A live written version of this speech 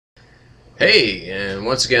Hey, and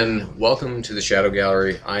once again, welcome to the Shadow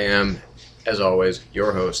Gallery. I am, as always,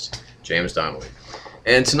 your host, James Donnelly.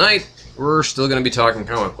 And tonight, we're still going to be talking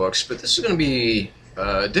comic books, but this is going to be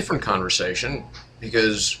a different conversation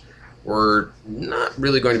because we're not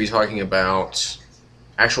really going to be talking about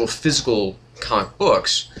actual physical comic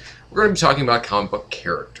books. We're going to be talking about comic book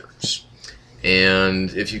characters. And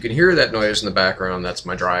if you can hear that noise in the background, that's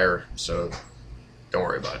my dryer, so don't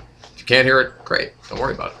worry about it. If you can't hear it, great, don't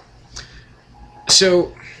worry about it.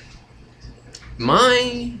 So,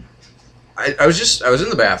 I was in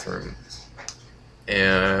the bathroom,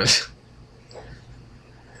 and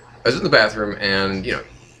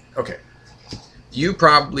okay, you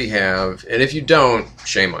probably have, and if you don't,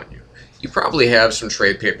 shame on you. You probably have some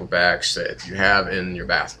trade paperbacks that you have in your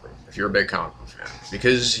bathroom, if you're a big comic book fan,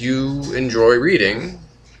 because you enjoy reading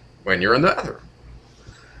when you're in the bathroom.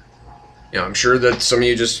 I'm sure that some of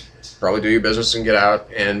you just probably do your business and get out,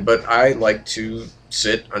 but I like to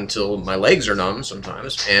sit until my legs are numb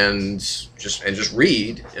sometimes and just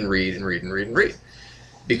read and read and read and read and read,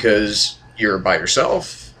 because you're by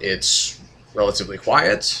yourself, it's relatively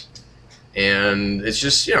quiet, and it's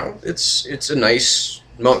just it's a nice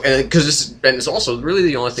moment, and because it's also really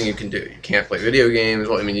the only thing you can do. You can't play video games.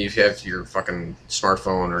 Well, I mean, if you have your fucking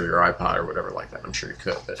smartphone or your iPod or whatever like that, I'm sure you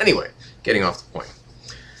could. But anyway, getting off the point.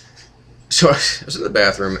 So I was in the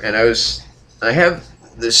bathroom, and I have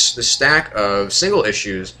this stack of single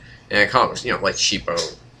issues and comics, like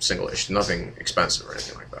cheapo single issues, nothing expensive or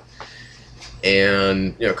anything like that,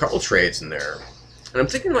 and a couple trades in there, and I'm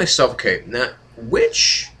thinking to myself, okay, now it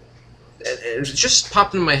just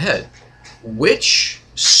popped into my head, which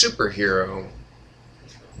superhero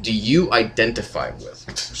do you identify with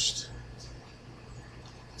most,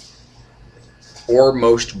 or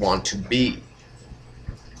most want to be?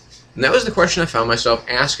 And that was the question I found myself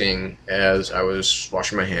asking as I was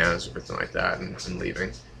washing my hands, everything like that, and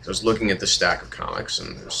leaving. I was looking at the stack of comics,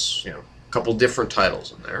 and there's a couple different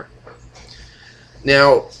titles in there.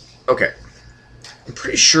 Now, okay, I'm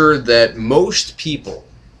pretty sure that most people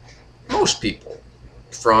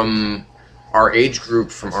from our age group,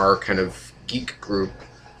 from our kind of geek group,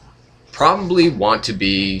 probably want to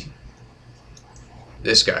be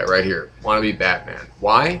this guy right here. Want to be Batman.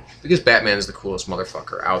 Why? Because Batman is the coolest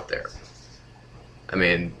motherfucker out there. I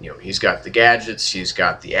mean, he's got the gadgets, he's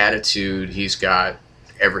got the attitude, he's got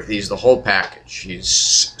everything. He's the whole package. He's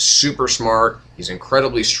super smart, he's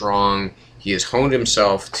incredibly strong, he has honed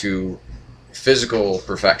himself to physical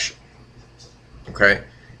perfection. Okay?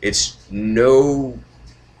 It's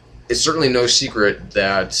certainly no secret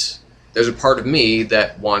that there's a part of me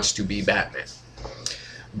that wants to be Batman.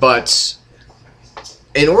 But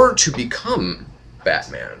in order to become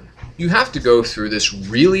Batman, you have to go through this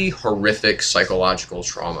really horrific psychological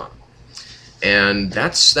trauma, and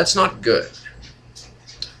that's not good.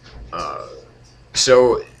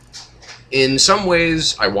 So, in some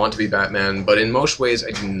ways, I want to be Batman, but in most ways,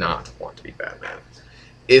 I do not want to be Batman.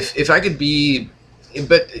 If I could be,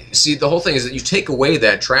 but see, the whole thing is that you take away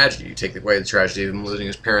that tragedy, you take away the tragedy of him losing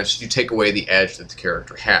his parents, you take away the edge that the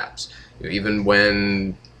character has. Even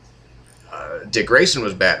when Dick Grayson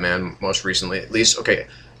was Batman most recently, at least, okay,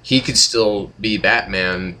 he could still be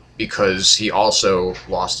Batman because he also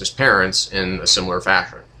lost his parents in a similar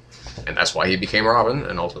fashion. And that's why he became Robin,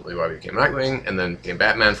 and ultimately why he became Nightwing, and then became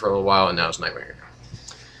Batman for a little while, and now it's Nightwing again.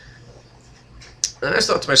 And I just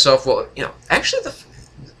thought to myself, well, actually,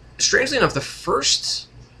 strangely enough, the first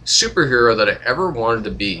superhero that I ever wanted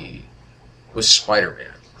to be was Spider-Man.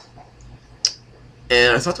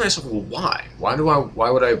 And I thought to myself, well, why? Why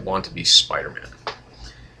would I want to be Spider-Man?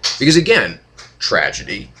 Because again,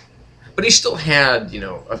 tragedy, but he still had,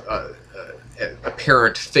 a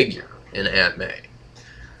parent figure in Aunt May.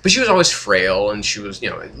 But she was always frail, and she was,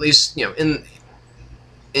 at least, in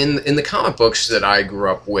the comic books that I grew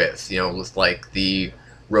up with, with like the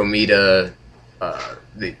Romita,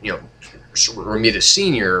 Romita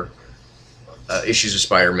Senior issues of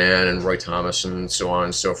Spider-Man, and Roy Thomas, and so on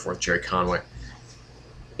and so forth, Jerry Conway.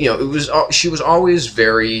 She was always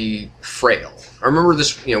very frail. I remember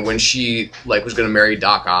this, when she was going to marry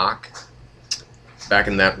Doc Ock back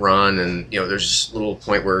in that run, and there's this little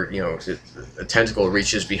point where a tentacle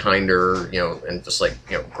reaches behind her, and just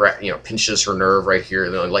pinches her nerve right here,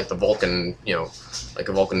 like the Vulcan, like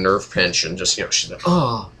a Vulcan nerve pinch, and just she's like,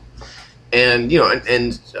 oh. And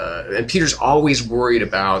and Peter's always worried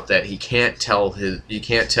about that he can't tell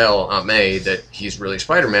Aunt May that he's really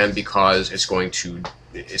Spider-Man because it's going to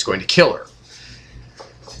kill her.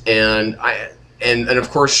 And of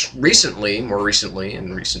course, more recently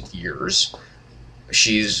in recent years,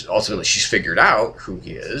 she's figured out who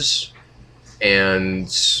he is, and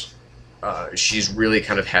she's really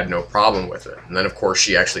kind of had no problem with it. And then, of course,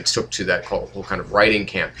 she actually took to that whole kind of writing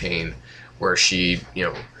campaign where she,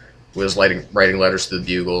 was writing letters to the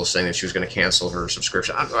Bugle saying that she was going to cancel her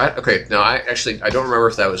subscription. Okay, no, I don't remember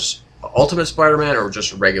if that was Ultimate Spider-Man or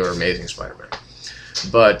just regular Amazing Spider-Man.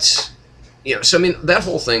 But so I mean that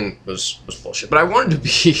whole thing was bullshit. But I wanted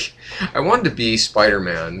to be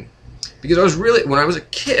Spider-Man because I was really, when I was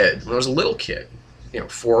a little kid,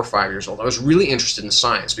 4 or 5 years old, I was really interested in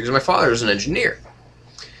science because my father was an engineer,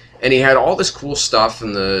 and he had all this cool stuff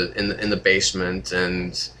in the basement,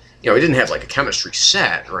 and he didn't have like a chemistry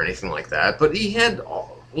set or anything like that, but he had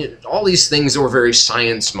all these things that were very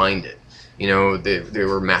science-minded. They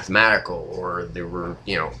were mathematical, or they were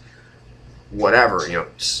whatever,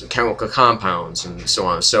 chemical compounds and so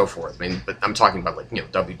on and so forth. I mean, but I'm talking about like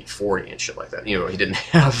WD-40 and shit like that. He didn't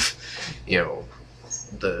have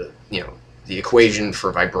the equation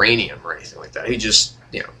for vibranium or anything like that. He just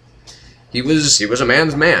he was a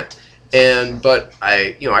man's man. But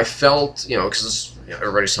I felt because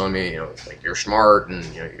everybody's telling me like you're smart and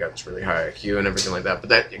you got this really high IQ and everything like that. But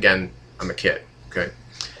that, again, I'm a kid, okay,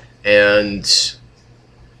 and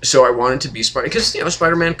so I wanted to be Spider, because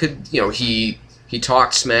Spider-Man could he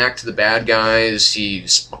talked smack to the bad guys. He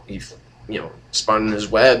spun his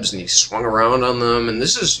webs and he swung around on them. And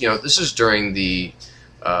this is during the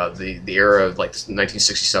era of like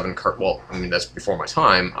 1967 well, I mean that's before my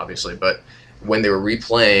time, obviously, but when they were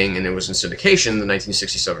replaying, and it was in syndication, the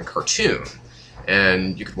 1967 cartoon,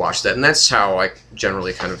 and you could watch that, and that's how I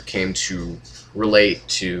generally kind of came to relate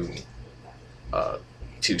to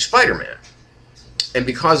Spider-Man. And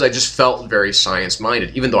because I just felt very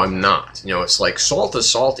science-minded, even though I'm not, it's like salt is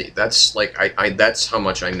salty. That's like that's how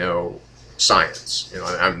much I know science.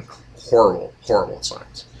 I'm horrible at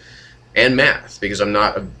science and math, because I'm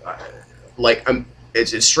not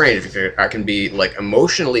it's strange because I can be like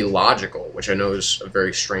emotionally logical, which I know is a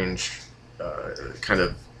very strange kind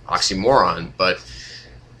of oxymoron, but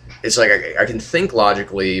it's like I can think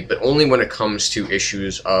logically, but only when it comes to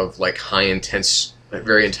issues of like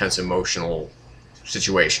very intense emotional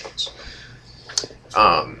situations.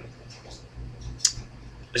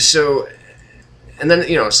 So, and then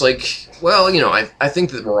it's like, well, I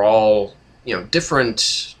think that we're all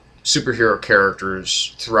different superhero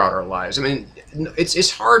characters throughout our lives. I mean,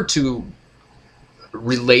 it's hard to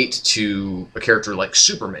relate to a character like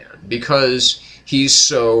Superman because he's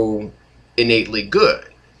so innately good,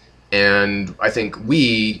 and I think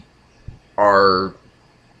we kind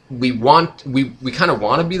of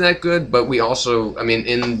want to be that good, but we also, I mean,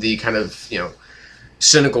 in the kind of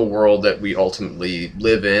cynical world that we ultimately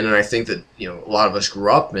live in, and I think that a lot of us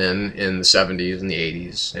grew up in the 70s and the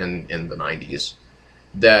 80s and in the 90s,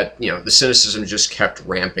 that the cynicism just kept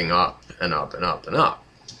ramping up and up and up and up,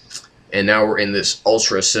 and now we're in this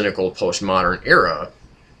ultra cynical postmodern era,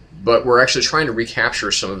 but we're actually trying to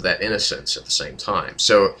recapture some of that innocence at the same time.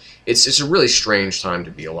 So it's a really strange time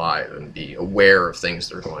to be alive and be aware of things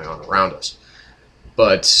that are going on around us.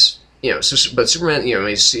 But but Superman,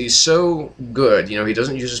 he's so good. He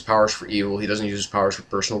doesn't use his powers for evil. He doesn't use his powers for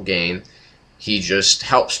personal gain. He just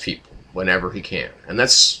helps people whenever he can, and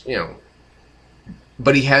that's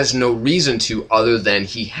but he has no reason to, other than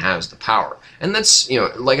he has the power. And that's,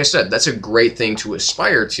 like I said, that's a great thing to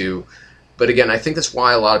aspire to. But again, I think that's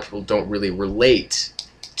why a lot of people don't really relate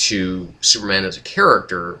to Superman as a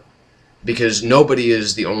character, because nobody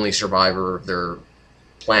is the only survivor of their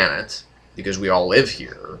planet, because we all live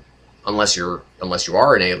here. Unless you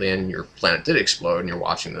are an alien, your planet did explode and you're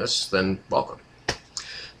watching this, then welcome.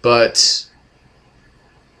 But,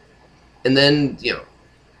 and then,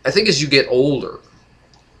 I think as you get older,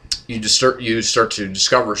 you start to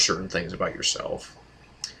discover certain things about yourself,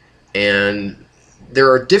 and there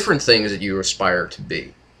are different things that you aspire to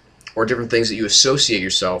be, or different things that you associate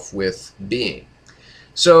yourself with being.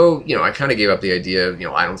 So, I kind of gave up the idea of,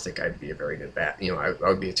 I don't think I'd be a very good I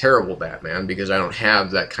would be a terrible Batman, because I don't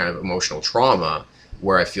have that kind of emotional trauma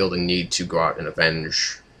where I feel the need to go out and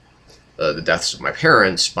avenge the deaths of my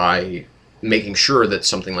parents by making sure that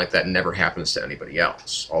something like that never happens to anybody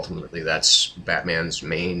else. Ultimately, that's Batman's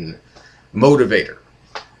main motivator.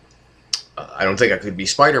 I don't think I could be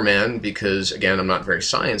Spider-Man because, again, I'm not very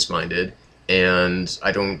science-minded, and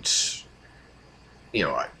I don't,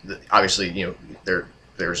 obviously,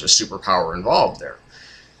 there's a superpower involved there.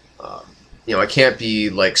 I can't be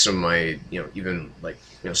like some of my, even like,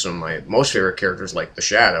 some of my most favorite characters like the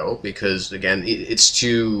Shadow, because, again, it's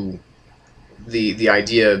too, the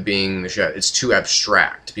idea of being the Shadow, it's too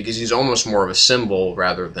abstract, because he's almost more of a symbol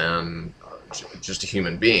rather than just a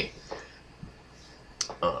human being.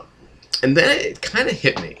 And then it kind of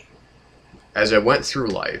hit me as I went through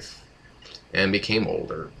life and became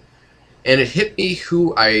older. And it hit me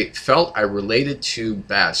who I felt I related to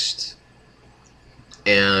best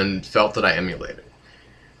and felt that I emulated.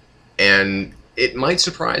 And it might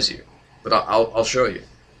surprise you, but I'll show you.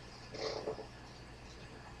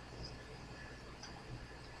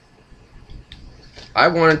 I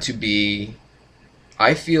wanted to be,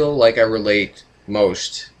 I feel like I relate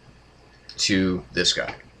most to this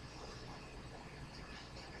guy.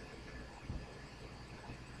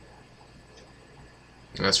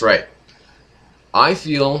 That's right. I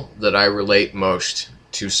feel that I relate most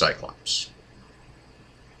to Cyclops.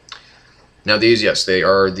 Now these, yes, they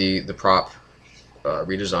are the prop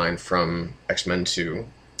redesign from X-Men 2.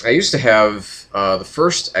 I used to have the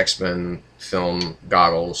first X-Men film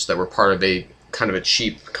goggles that were part of a kind of a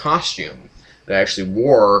cheap costume that I actually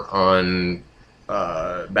wore on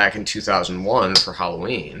back in 2001 for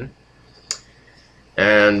Halloween.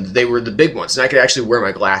 And they were the big ones, and I could actually wear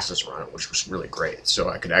my glasses around it, which was really great. So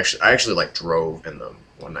I actually like drove in them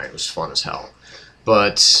one night. It was fun as hell.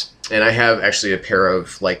 And I have actually a pair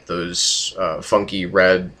of like those funky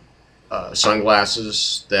red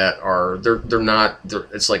sunglasses that are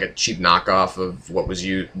it's like a cheap knockoff of what's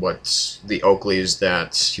the Oakleys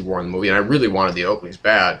that he wore in the movie, and I really wanted the Oakleys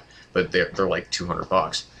bad, but they're like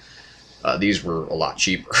 $200. These were a lot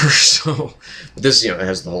cheaper. So this, it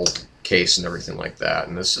has the whole case and everything like that,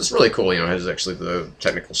 and this is really cool. It has actually the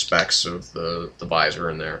technical specs of the visor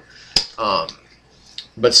in there.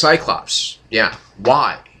 But Cyclops, yeah,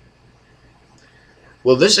 why?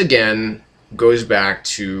 Well, this again goes back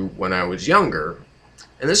to when I was younger,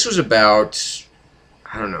 and this was about,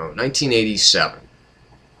 I don't know, 1987,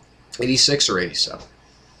 86 or 87.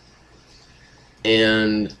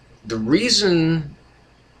 And the reason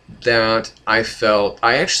that I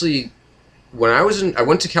actually, when I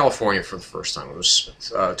went to California for the first time. I was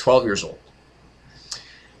 12 years old,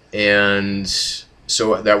 and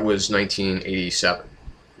so that was 1987. It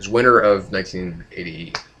was winter of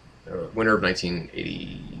 1980.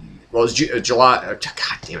 Well, it was July. God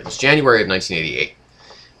damn it! It was January of 1988,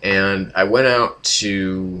 and I went out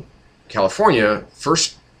to California.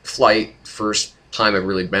 First flight, first time I've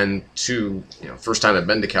really been to. First time I've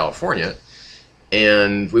been to California,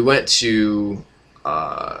 and we went to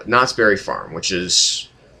Knott's Berry Farm, which is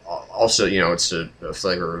also, it's a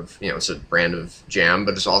flavor of, it's a brand of jam,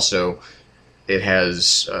 but it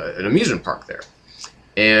has an amusement park there.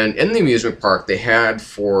 And in the amusement park, they had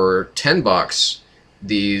for $10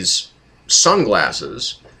 these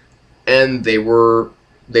sunglasses, and they were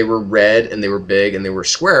red, and they were big, and they were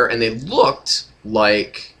square, and they looked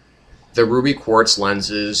like the ruby quartz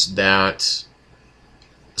lenses that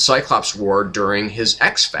Cyclops wore during his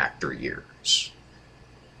X Factor years.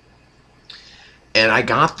 And I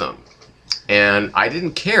got them. And I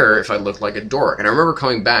didn't care if I looked like a dork. And I remember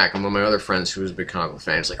coming back, and one of my other friends who was a big comic book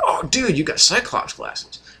fan, was like, "Oh, dude, you got Cyclops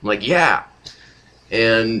glasses." I'm like, "Yeah."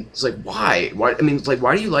 And it's like, why? Why? I mean, it's like,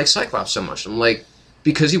 why do you like Cyclops so much? I'm like,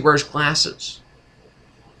 because he wears glasses.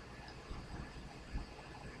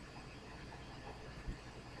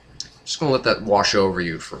 Just going to let that wash over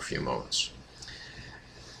you for a few moments.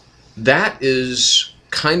 That is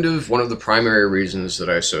kind of one of the primary reasons that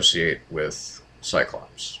I associate with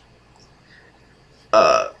Cyclops.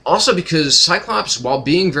 Also because Cyclops, while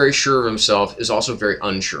being very sure of himself, is also very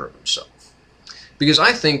unsure of himself. Because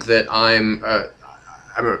I think that I'm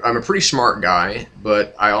a pretty smart guy,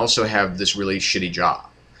 but I also have this really shitty job.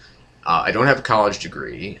 I don't have a college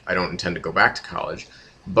degree. I don't intend to go back to college.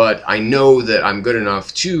 But I know that I'm good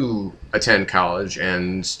enough to attend college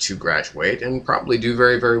and to graduate and probably do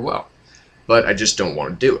very, very well. But I just don't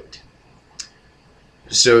want to do it.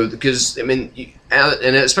 So, because, I mean,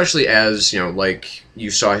 and especially as, like,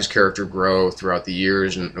 you saw his character grow throughout the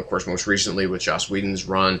years, and of course most recently with Joss Whedon's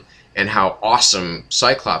run, and how awesome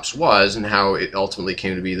Cyclops was, and how it ultimately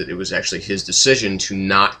came to be that it was actually his decision to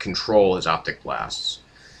not control his optic blasts.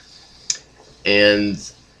 And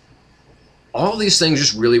all these things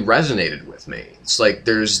just really resonated with me. It's like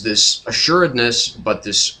there's this assuredness, but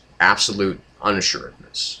this absolute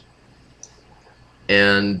unassuredness.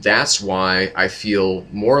 And that's why I feel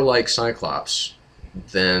more like Cyclops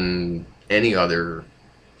than any other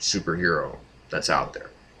superhero that's out there.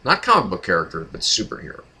 Not comic book character, but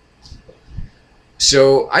superhero.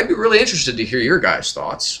 So I'd be really interested to hear your guys'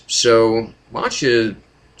 thoughts. So why don't you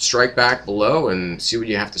strike back below and see what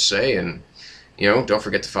you have to say. And, don't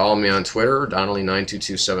forget to follow me on Twitter,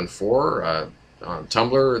 Donnelly92274, on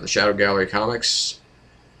Tumblr, the Shadow Gallery Comics.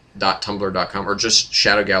 .tumblr.com, or just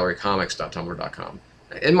shadowgallerycomics.tumblr.com.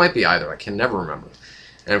 It might be either. I can never remember.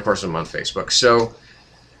 And of course I'm on Facebook. So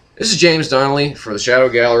this is James Donnelly for the Shadow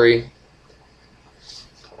Gallery,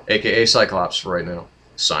 aka Cyclops for right now,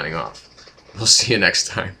 signing off. We'll see you next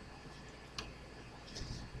time.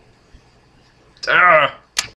 Ah!